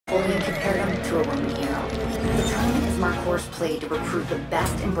to a Roman hero. The tournament is Marcor's play to recruit the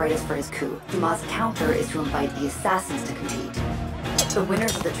best and brightest for his coup. Dumas' counter is to invite the assassins to compete. The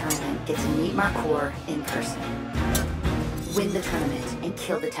winners of the tournament get to meet Marcor in person, win the tournament, and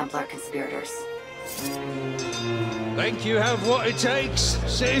kill the Templar conspirators. Think you have what it takes,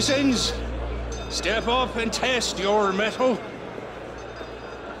 citizens? Step up and test your mettle.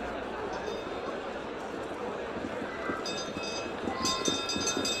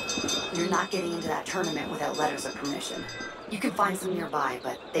 You're not getting into that tournament without letters of permission. You can find some nearby,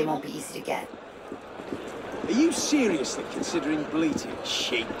 but they won't be easy to get. Are you seriously considering bleating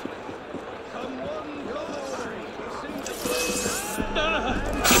sheep?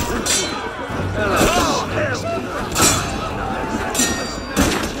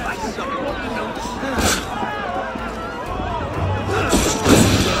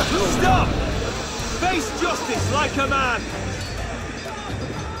 Stop! Face justice like a man!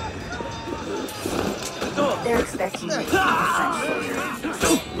 They're expecting you to kill the French soldiers, so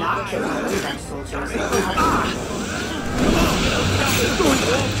not killing the French soldiers.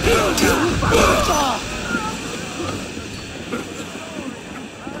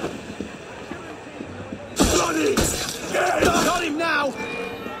 Bloody! Got him now!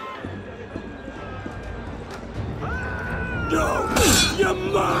 No! You're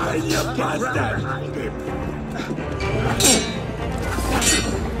mine, you bastard!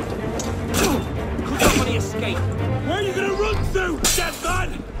 Somebody escape! Where are you gonna run to, dead man?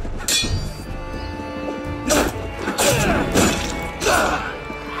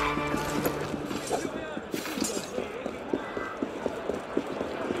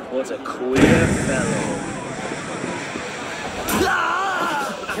 What a queer fellow.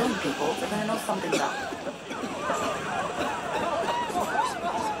 Killing people, they're gonna know something's up.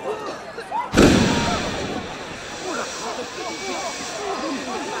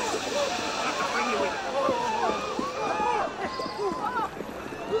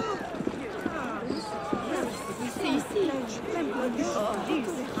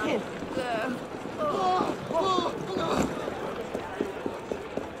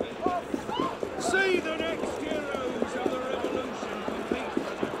 See the next heroes of the revolution compete.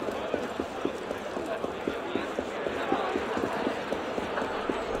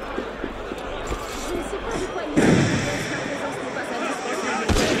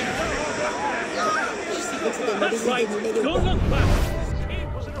 That's right! Don't look back!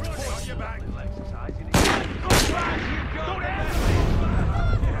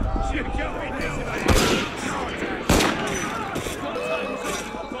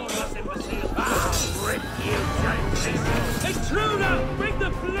 Intruder! Ring the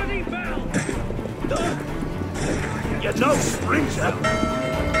bloody bell! You're no sprinter!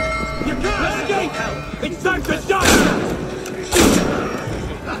 You can't escape! It's time to die!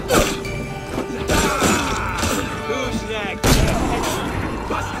 Who's next?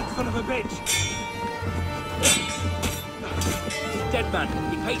 Bastard son of a bitch! Dead man,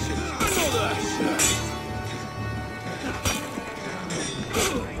 be patient.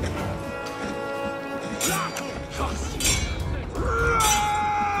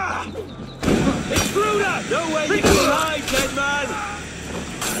 Intruder! No way you can hide, dead man!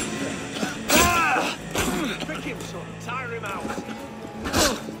 Pick him, son. Tire him out.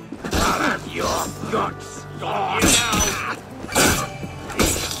 I'll have your guts. Got you now.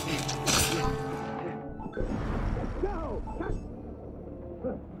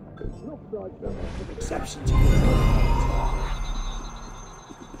 Exception to you.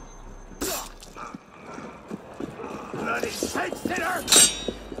 Bloody snake sitter!